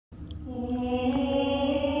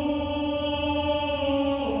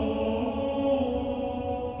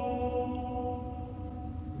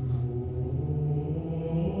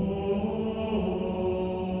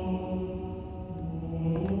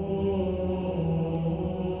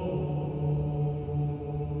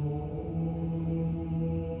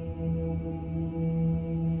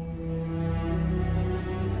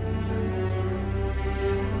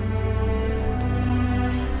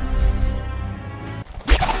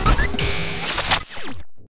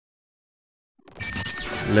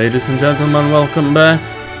Ladies and gentlemen, welcome back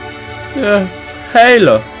to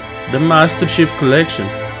Halo, the Master Chief Collection.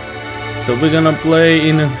 So we're gonna play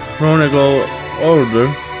in chronological order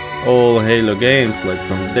all Halo games, like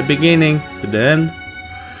from the beginning to the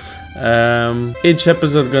end. Each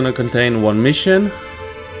episode gonna contain one mission,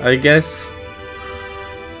 I guess.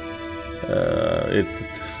 It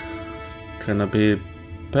gonna be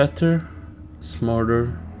better,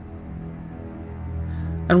 smarter.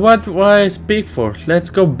 And what do I speak for? Let's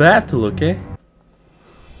go battle, okay?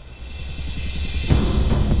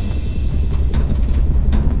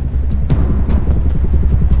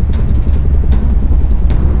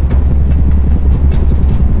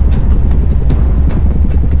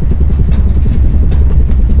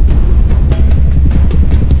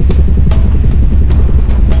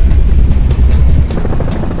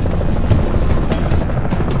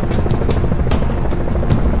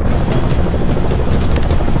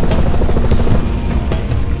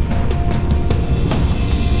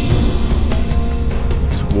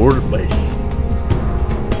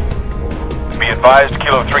 Advised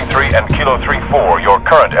Kilo 3-3 and Kilo 3-4, your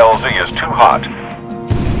current LZ is too hot.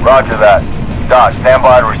 Roger that. Dot, stand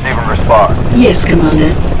by to receive and respond. Yes,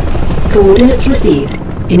 Commander. Coordinates received.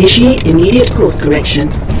 Initiate immediate course correction.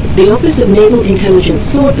 The Office of Naval Intelligence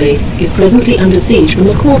Sword Base is presently under siege from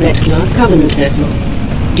a Corvette-class Covenant vessel.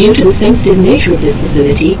 Due to the sensitive nature of this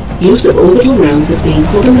facility, use of orbital rounds is being,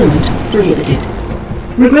 for the moment, prohibited.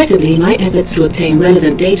 Regrettably, my efforts to obtain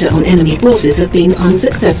relevant data on enemy forces have been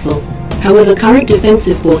unsuccessful. However, current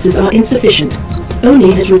defensive forces are insufficient.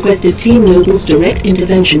 ONI has requested Team Noble's direct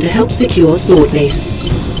intervention to help secure Sword Base.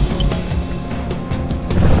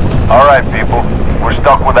 Alright, people. We're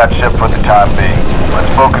stuck with that ship for the time being.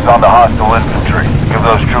 Let's focus on the hostile infantry. Give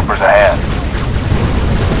those troopers a hand.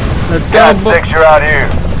 Let's go. Cat 6, you're out here.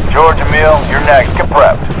 George, Emil, you're next. Get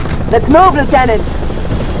prepped. Let's move, Lieutenant!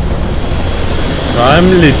 I'm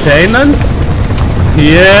Lieutenant?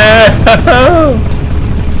 Yeah!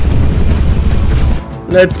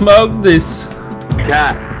 Let's smoke this.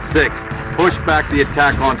 Cat 6, push back the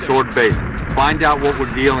attack on Sword Base. Find out what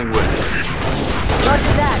we're dealing with.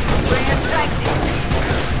 Roger that. Bring a strike team.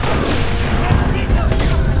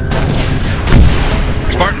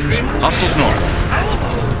 Spartans, hostiles north.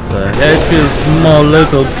 The heck you small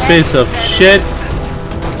little piece of shit.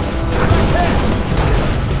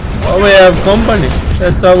 Oh, we have company.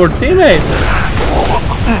 That's our teammate.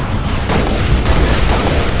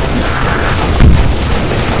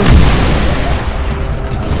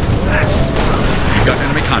 Got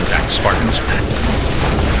enemy contact, Spartans.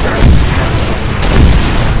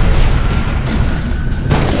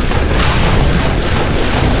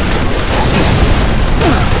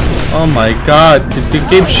 Oh my god, you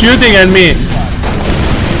keep shooting at me.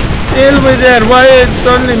 Deal with that, why it's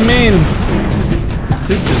only mean?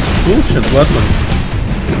 This is bullshit, what man?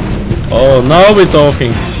 Oh, now we're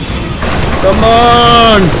talking. Come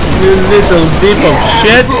on, you little deep of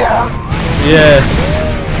shit. Yes.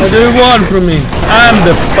 What do you want from me? I'm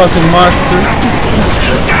the fucking master.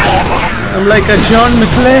 I'm like a John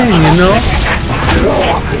McClane, you know?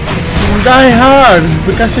 Die hard,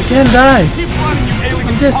 because I can't die.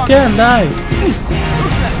 I just can't die.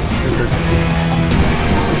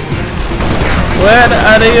 Where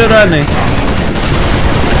are you running?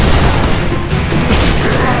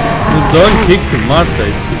 You don't kick the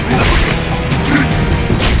master.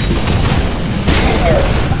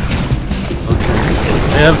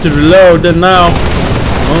 I have to reload it now.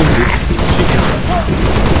 Oh, this chicken.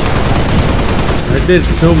 I did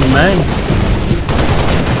so many.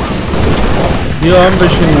 You're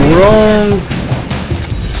ambushing wrong.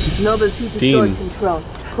 Noble 2 to Team. Sword Control.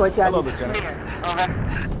 Courtyard. Hello, Lieutenant.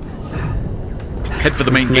 Head for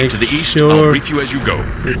the main gate to the east. Sure. I'll brief you as you go.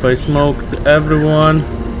 If I smoked everyone,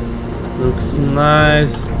 looks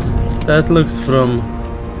nice. That looks from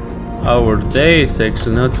our days,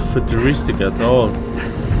 actually, not futuristic at all.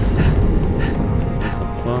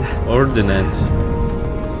 Ordnance.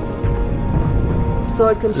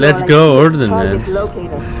 Sword Control. Let's go, Target ordnance.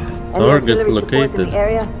 located. Any Target artillery support located. in the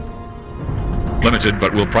area? Limited,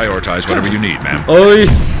 but we'll prioritize whatever you need, ma'am. Oh,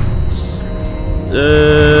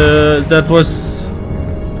 that was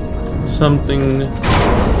something.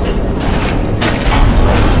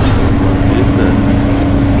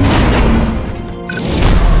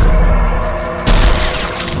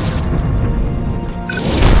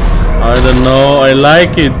 I don't know, I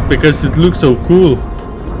like it because it looks so cool.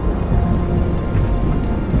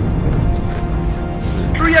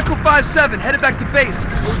 3 Echo 5-7, headed back to base.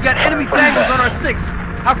 We've got enemy tangles on our 6.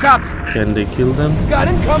 How copy? Can they kill them? Got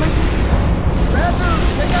incoming. Bad news,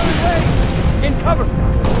 take out his way. In cover.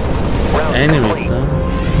 Enemy, huh?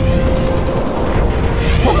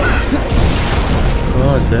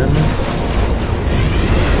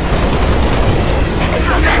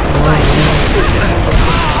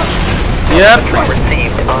 Yep.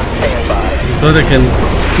 Received on standby. So they can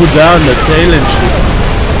put down the tail and shit.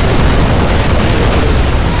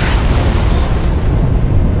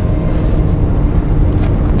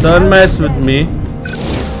 Don't mess with me.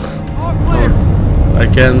 All clear. I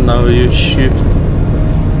can now use shift.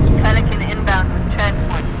 Pelican inbound with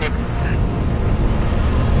transport 6.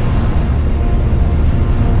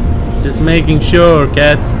 Just making sure,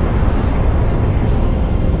 cat.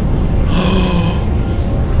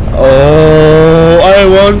 Oh, I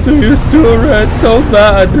want to use turret so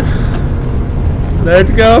bad.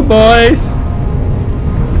 Let's go, boys.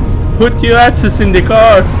 Put your asses in the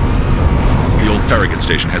car. The old Farragut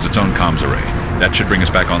station has its own comms array. That should bring us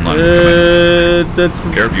back online. That's.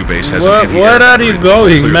 Airview base has Where- an anti-air where are you turret.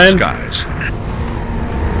 going, Clear man? the skies.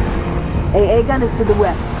 AA gun is to the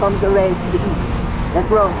west. Comms array is to the east. Let's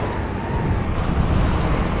roll.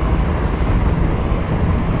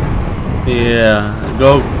 Yeah,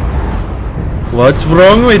 go. What's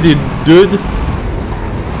wrong with you, dude?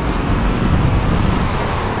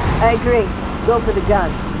 I agree. Go for the gun.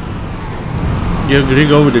 You agree,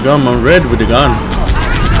 go with the gun. I'm red with the gun.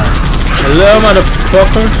 Hello,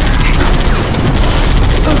 motherfuckers.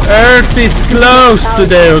 Earth is close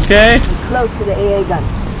today, okay? Close to the AA gun.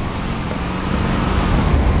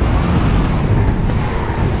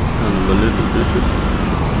 Son of a little bitches.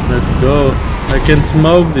 Let's go. I can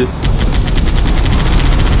smoke this.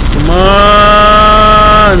 Come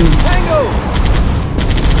on! Tango!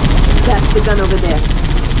 That's the gun over there.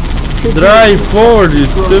 Shoot Drive it. forward, you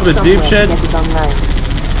Roll stupid somewhere, dipshit. get it online.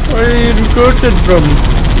 Where are you recruited from?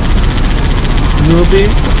 Newbie?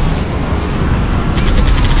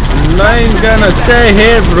 I ain't gonna stay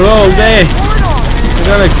here for all day. I'm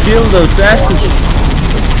gonna kill those asses.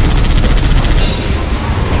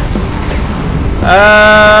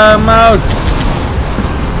 I'm out.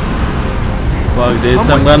 Fuck this,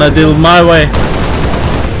 I'm gonna deal my way.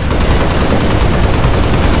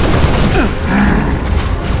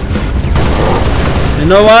 You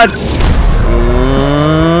know what?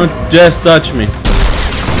 Just touch me.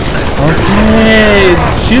 Okay,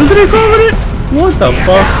 shield recovery? What the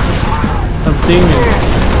fuck? I'm thinking.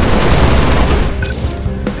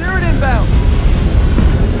 Spirit inbound.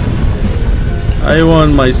 I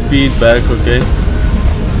want my speed back, okay?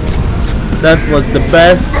 That was the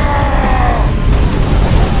best.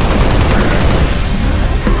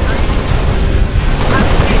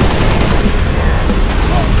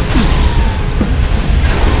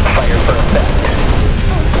 Fire for effect.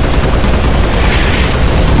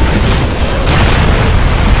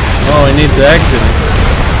 Oh, I need to activate.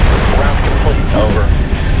 Round complete. Over.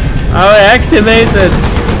 Oh, I activated.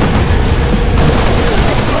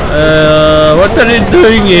 What are you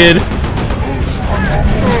doing here?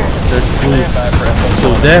 That's cool. So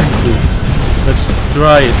damn cool. Let's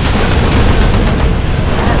try it.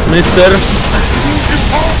 Mister,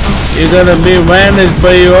 you're gonna be vanished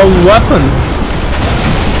by your own weapon.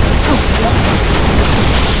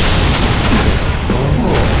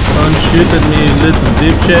 Don't shoot at me, you little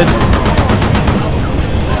dipshit.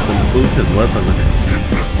 Some bullshit weapon.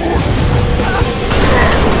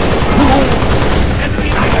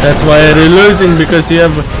 That's why you're losing, because you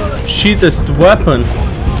have cheapest weapon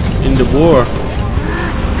in the war.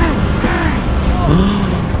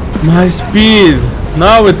 My speed.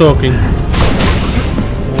 Now we're talking.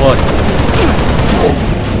 What?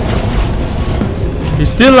 You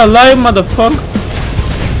still alive, motherfucker?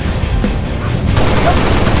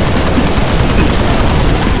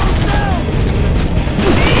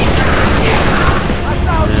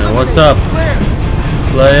 Yeah, what's up,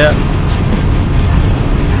 player?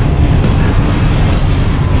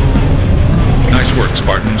 Nice work,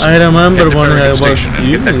 Spartans. I remember Get to when I Farragut was station and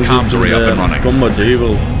get that using comms this array up and running. combat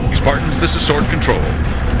evil. Spartans, this is Sword Control.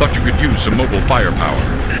 Thought you could use some mobile firepower.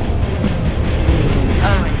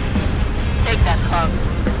 Owen, take that hub.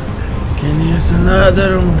 Can use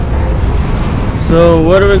another one. So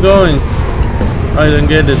where are we going? I don't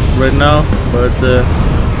get it right now, but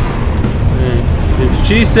if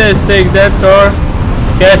she says take that car,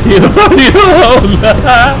 get you on your own.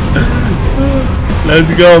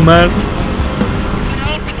 Let's go, man. You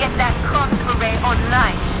need to get that comms array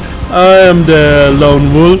online. I am the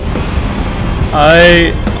lone wolf.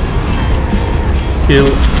 I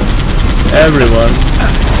kill everyone.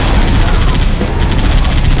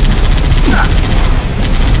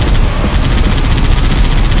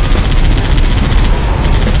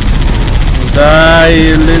 Die,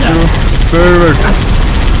 you little pervert.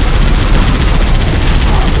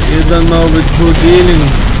 You don't know with who dealing.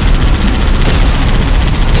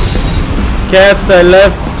 Cat, I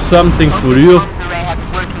left something for you. Comms array has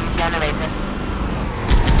working generator.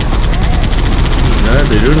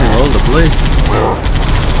 be ruining all the place.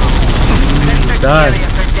 Die.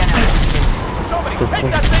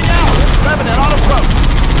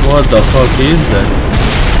 What the fuck is that?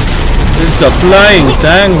 It's a flying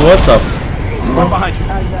tank. What the?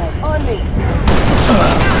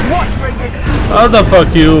 How the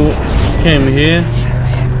fuck you came here?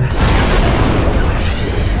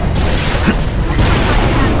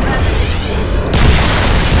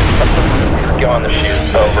 Go on the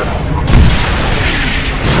shoot. Over.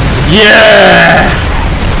 Yeah!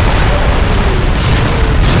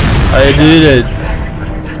 I did it.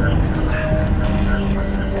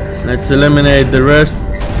 Let's eliminate the rest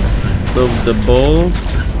of the balls.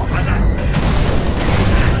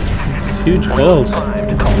 It's huge balls.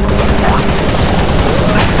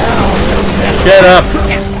 Shut up!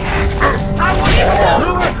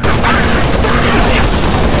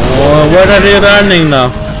 Oh, what are you running now?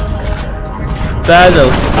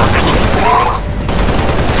 Battle.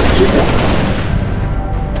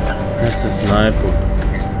 That's a sniper.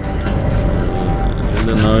 I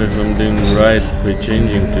don't know if I'm doing right by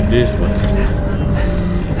changing to this, but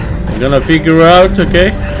I'm gonna figure out,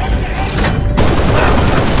 okay?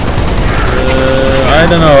 I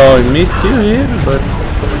don't know how I missed you here, but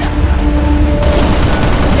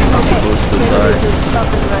I'm supposed to die.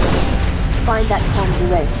 Find that comms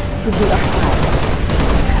array. Should be up high.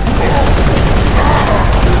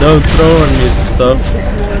 Don't throw on me stuff.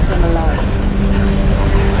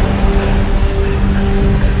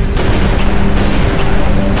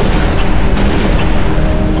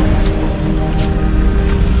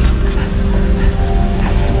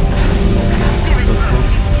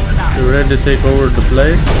 You ready to take over the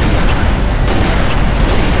place?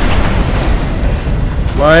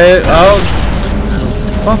 Why? How?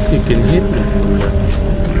 Fuck, you can hit me.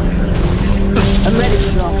 I'm ready to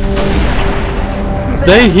drop.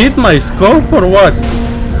 They hit my scope or what?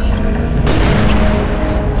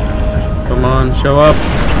 Come on, show up.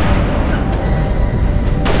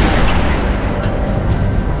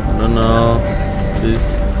 I don't know. This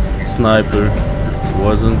sniper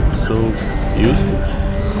wasn't so useful.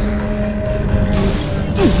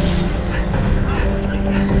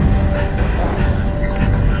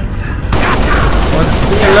 What?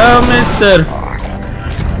 Hello, mister.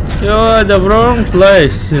 You're at the wrong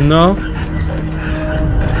place, you know?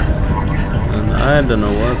 And I don't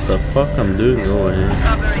know what the fuck I'm doing over here.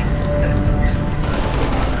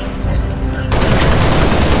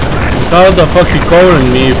 How the fuck you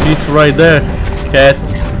covering me if he's right there? Cat.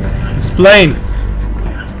 Explain!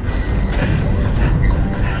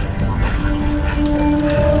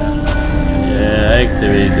 Yeah,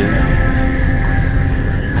 activated.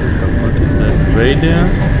 What the fuck is that? Radio?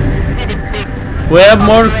 We have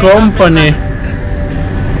more company.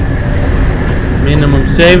 Minimum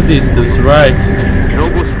safe distance, right?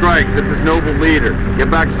 Noble strike, this is Noble leader. Get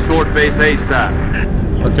back to Sword Base ASAP.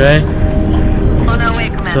 Okay. On our way,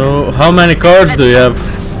 Commander. So, how many cards do you have?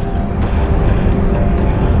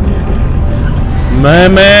 My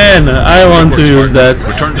man, I want to use that.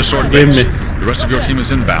 Return to Sword Give Base. me. The rest of your team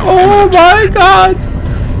is inbound. Oh my god!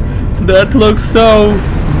 That looks so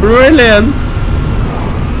brilliant.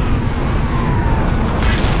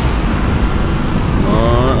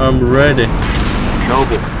 I'm ready.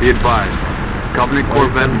 Noble, be advised. Covenant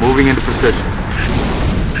Corvette moving into position.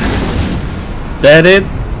 That it?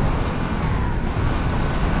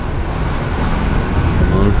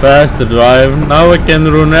 On faster drive. Now I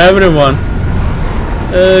can run everyone.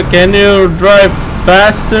 Can you drive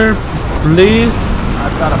faster, please?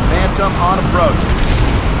 I've got a Phantom on approach.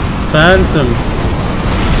 Phantom.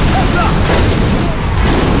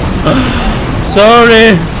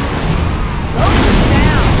 Sorry.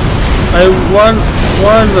 I was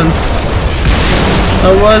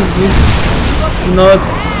not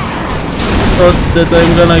thought that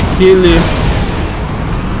I'm gonna kill you.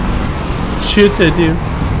 Shoot at you.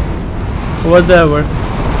 Whatever.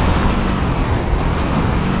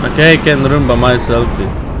 Okay, I can run by myself.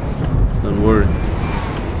 Don't worry.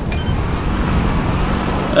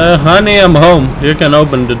 Honey, I'm home. You can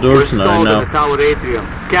open the doors now. In the tower atrium.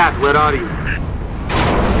 Cat, where are you?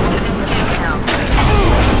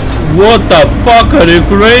 What the fuck? Are you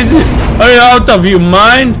crazy? Are you out of your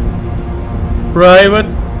mind? Private?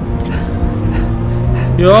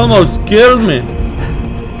 You almost killed me.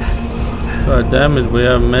 God damn it, we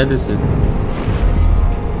have medicine. Oh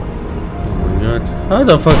my god. How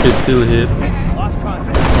the fuck is still here?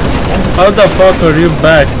 How the fuck are you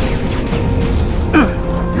back?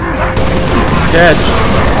 Catch.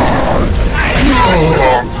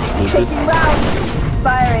 Taking rounds.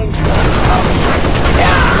 Firing.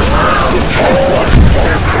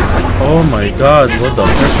 Oh my god, what the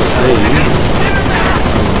fuck is they using?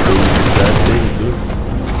 That thing, dude.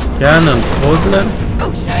 Cannon Podler?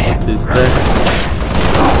 What is that?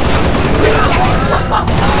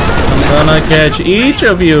 I'm gonna catch each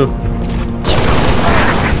of you.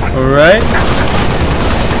 Alright?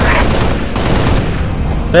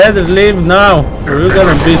 Better leave now, or you're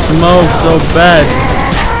gonna be smoked so bad.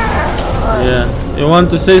 Yeah. You want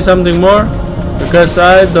to say something more? Because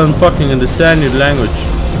I don't fucking understand your language.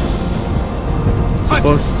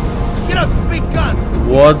 Suppose. Get out the big guns.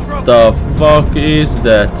 What the fuck is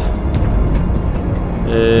that?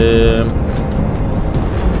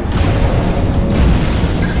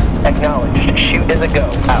 Acknowledged. Shoot as a go.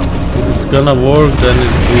 Out. If it's gonna work, then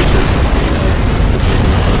it's bullshit.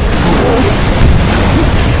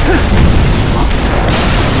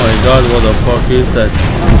 Oh my god, what the fuck is that?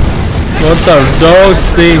 What are those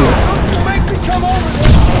things?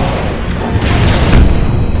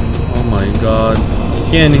 Oh my god.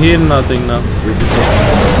 Can't hear nothing now.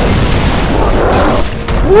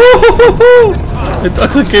 Woohoo! It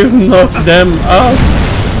also can knock them out.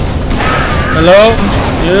 Hello?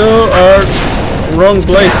 You are wrong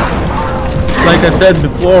place. Like I said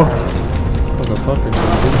before. What the fuck is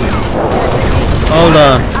this? Hold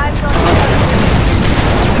on.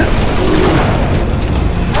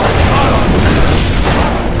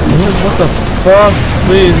 What the fuck?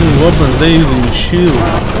 They using weapons, they using shields.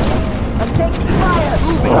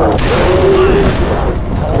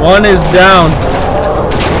 One is down.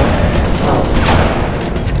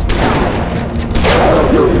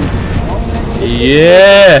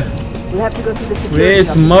 Yeah! We have to go to the We security.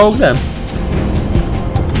 smoke them.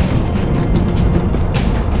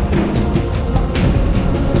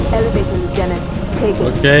 Elevator, Lieutenant. Take it.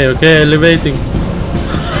 Okay, okay, elevating.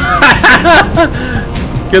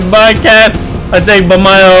 Goodbye, cat. I take by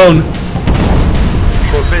my own.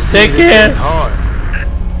 Take care.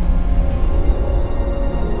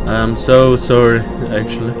 I'm so sorry,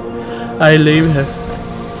 actually. I leave here.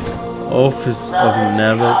 Office of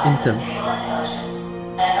Naval Intern.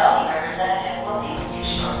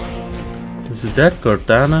 Is that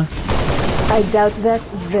Cortana? I doubt that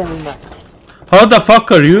very much. How the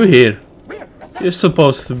fuck are you here? You're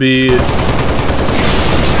supposed to be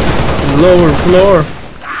lower floor.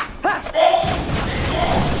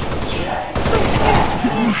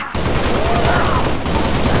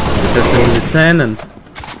 Because I'm lieutenant.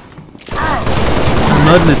 I'm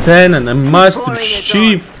not lieutenant, I'm master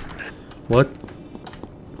chief. What?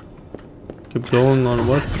 Keep going on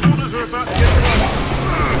what?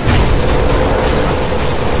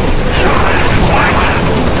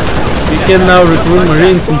 You can now recruit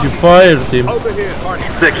Marines since you fired him.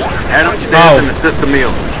 6, head upstairs and assist the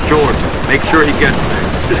meal. George, make sure he gets there.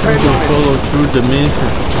 You can follow through the mission.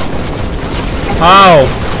 How?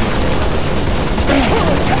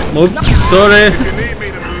 Oops, sorry.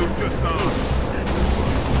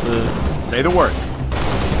 Say the word.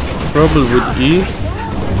 Trouble with E.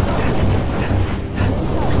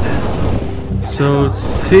 So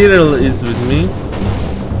Cyril is with me.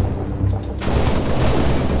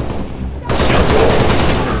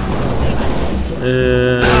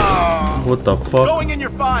 What the fuck? Going in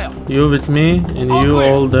your file. You with me, and you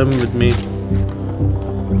all them with me.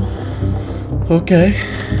 Okay.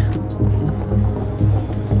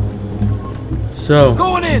 So.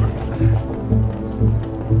 Going in.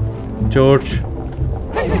 George.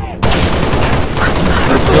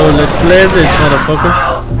 Let's go, let's play this, motherfucker.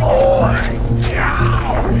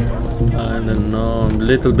 I don't know, I'm a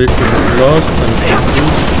little bit lost and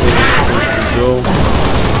confused. Go.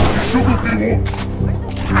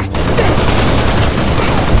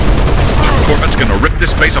 Corvette's gonna rip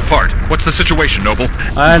this base apart. What's the situation, Noble?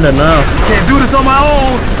 I don't know. Can't do this on my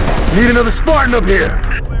own. Need another Spartan up here.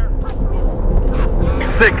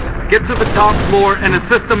 6, get to the top floor and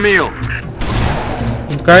assist the meal.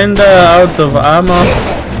 I'm kinda out of ammo.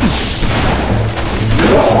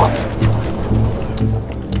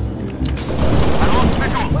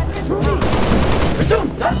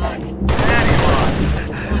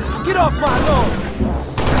 Get off my lawn.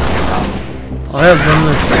 I have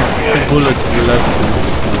only 2 bullets left in the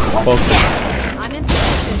pocket.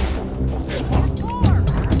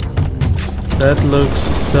 That looks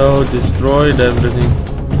so destroyed, everything.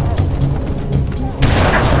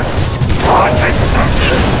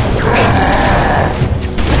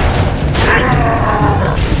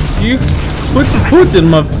 You put your foot in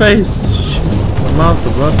my face. I'm out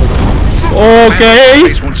of weapons. Okay.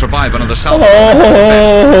 Base won't survive another south. Oh.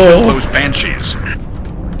 Kill those banshees.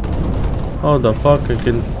 How the fuck I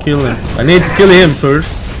can kill him? I need to kill him first.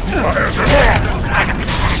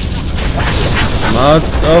 I'm out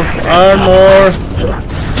of armor.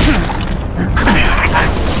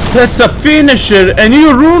 That's a finisher, and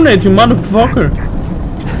you ruined it, you motherfucker.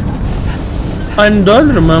 I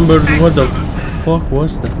don't remember what the fuck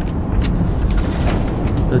was that.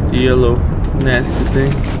 That yellow nasty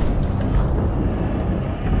thing.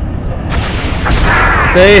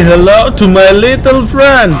 Say hello to my little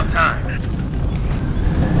friend.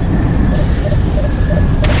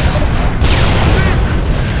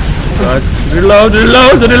 God, reload,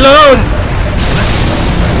 reload, reload!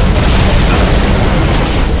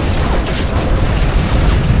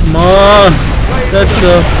 Come on! That's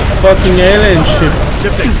a fucking alien ship.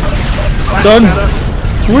 Don't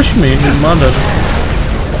push me, you mother.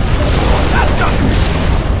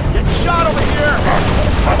 Get shot over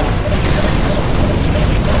here!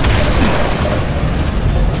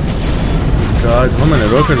 God, how many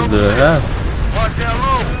rockets do I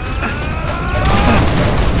have?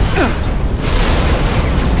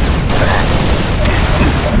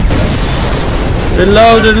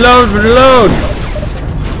 Reload, reload, reload!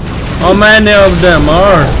 How many of them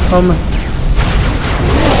are? How many?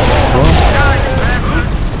 Oh.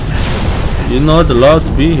 You're not allowed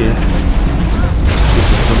to be here.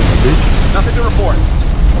 Nothing to report.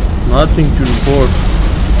 Nothing to report.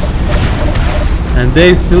 And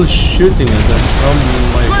they still shooting at us. Oh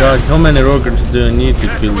my god, how many rockets do I need to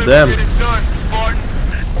kill them?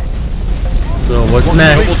 So what's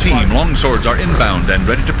next? Mobile team, longswords are inbound and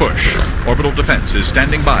ready to push. Orbital defense is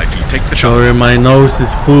standing by to take the shot. Sorry, my nose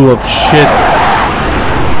is full of shit.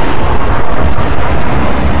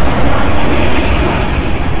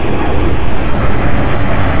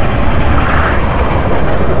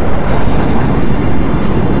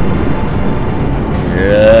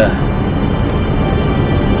 Yeah.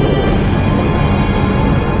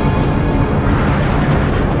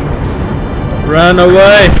 Run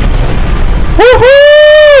away!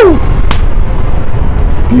 Woohoo!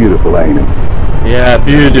 Beautiful, ain't it? Yeah,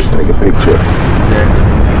 beautiful. Take a picture.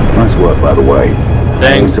 Yeah. Nice work, by the way.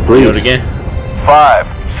 Thanks. To Do please. it again. 5,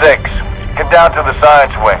 6, get down to the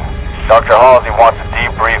science wing. Dr. Halsey wants a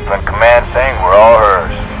debrief and command saying we're all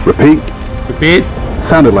hers. Repeat. Repeat.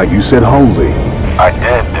 Sounded like you said Halsey. I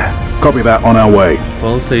did. Copy that, on our way.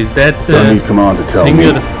 Well, is that Don't need command to tell me.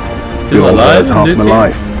 Singer still Your alive? alive half in my this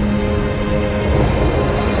life. scene?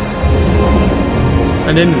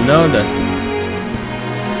 I didn't know that.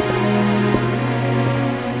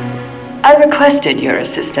 I requested your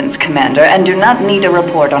assistance, Commander, and do not need a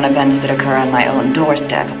report on events that occur on my own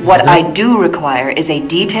doorstep. What I do require is a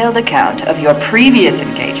detailed account of your previous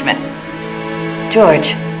engagement.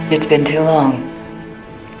 George, it's been too long.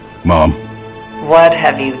 Mom, What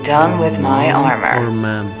have you done with my armor? Poor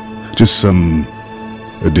man. just some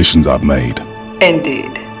additions I've made.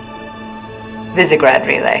 Indeed. Visegrad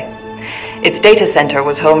Relay. Its data center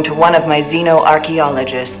was home to one of my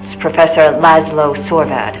xenoarchaeologists, Professor Laszlo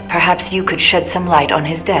Sorvad. Perhaps you could shed some light on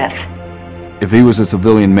his death. If he was a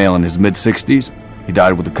civilian male in his mid-60s, he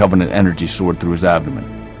died with a Covenant energy sword through his abdomen.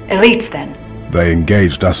 Elites, then. They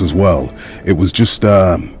engaged us as well. It was just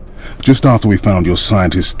after we found your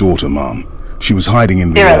scientist's daughter, Mom. She was hiding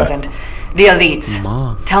in the... Irrelevant. The elites.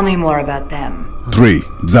 Mom. Tell me more about them. 3,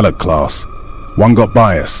 Zealot class. One got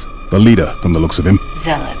by us. The leader, from the looks of him.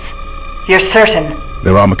 Zealots. You're certain?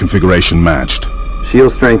 Their armor configuration matched.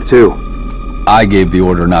 Shield strength 2. I gave the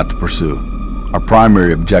order not to pursue. Our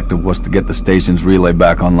primary objective was to get the station's relay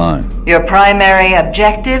back online. Your primary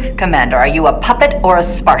objective? Commander, are you a puppet or a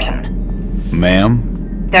Spartan? Ma'am?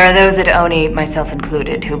 There are those at ONI, myself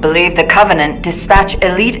included, who believe the Covenant dispatch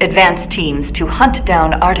elite advance teams to hunt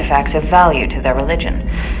down artifacts of value to their religion.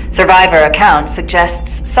 Survivor accounts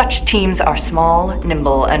suggests such teams are small,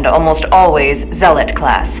 nimble, and almost always Zealot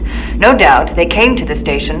class. No doubt they came to the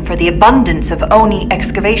station for the abundance of ONI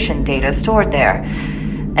excavation data stored there.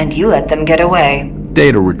 And you let them get away.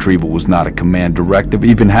 Data retrieval was not a command directive.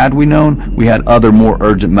 Even had we known, we had other more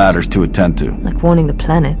urgent matters to attend to. Like warning the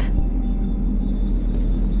planet.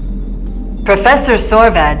 Professor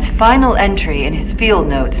Sorvad's final entry in his field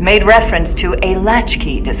notes made reference to a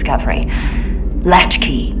latchkey discovery.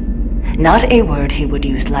 Latchkey. Not a word he would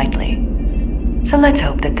use lightly. So let's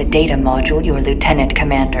hope that the data module your Lieutenant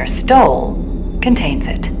Commander stole contains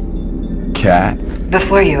it. Cat?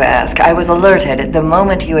 Before you ask, I was alerted the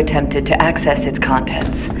moment you attempted to access its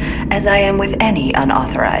contents, as I am with any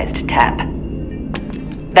unauthorized tap.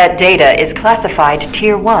 That data is classified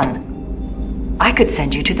Tier 1. I could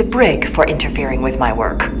send you to the brig for interfering with my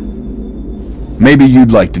work. Maybe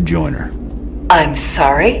you'd like to join her. I'm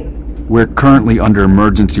sorry? We're currently under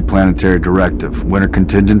Emergency Planetary Directive, Winter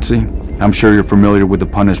Contingency. I'm sure you're familiar with the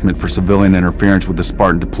punishment for civilian interference with the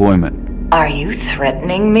Spartan deployment. Are you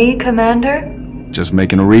threatening me, Commander? Just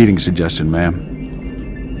making a reading suggestion,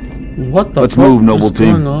 ma'am. What the Let's fuck move, noble is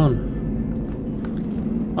team. going on?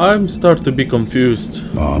 I'm starting to be confused.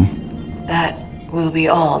 Mom? That will be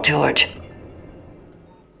all, George.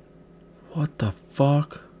 What the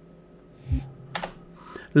fuck?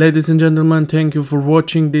 Ladies and gentlemen, thank you for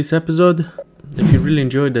watching this episode. If you really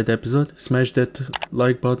enjoyed that episode, smash that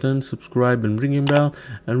like button, subscribe and ringing bell,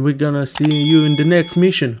 and we're gonna see you in the next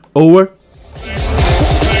mission. Over.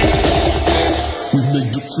 We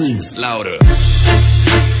make the strings louder.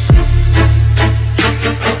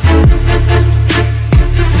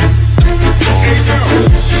 Hey,